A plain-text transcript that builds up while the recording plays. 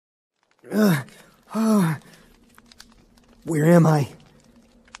Where am I?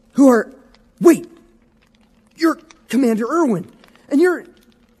 Who are... Wait! You're Commander Irwin, and you're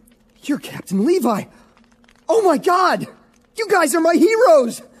Captain Levi. Oh my god! You guys are my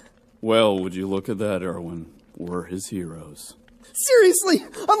heroes! Well, would you look at that, Irwin? We're his heroes. Seriously,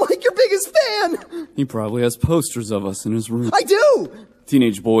 I'm like your biggest fan! He probably has posters of us in his room. I do!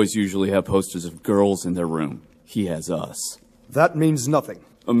 Teenage boys usually have posters of girls in their room. He has us. That means nothing.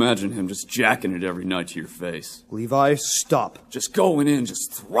 Imagine him just jacking it every night to your face. Levi, stop. Just going in,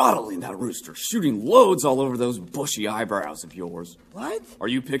 just throttling that rooster, shooting loads all over those bushy eyebrows of yours. What? Are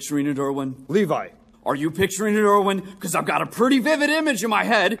you picturing it, Irwin? Levi. Are you picturing it, Irwin? Because I've got a pretty vivid image in my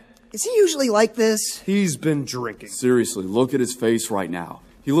head. Is he usually like this? He's been drinking. Seriously, look at his face right now.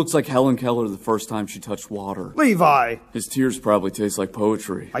 He looks like Helen Keller the first time she touched water. Levi! His tears probably taste like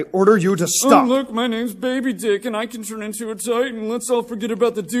poetry. I order you to stop! Oh, look, my name's Baby Dick, and I can turn into a Titan. Let's all forget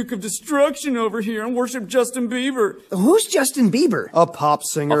about the Duke of Destruction over here and worship Justin Bieber. Who's Justin Bieber? A pop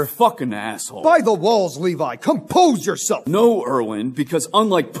singer. A fucking asshole. By the walls, Levi! Compose yourself! No, Irwin, because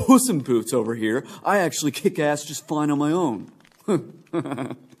unlike Puss in Boots over here, I actually kick ass just fine on my own.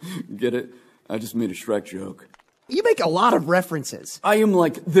 Get it? I just made a Shrek joke. You make a lot of references. I am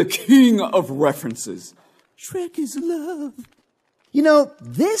like the king of references. Shrek is love. You know,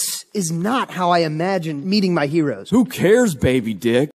 this is not how I imagined meeting my heroes. Who cares, Baby Dick?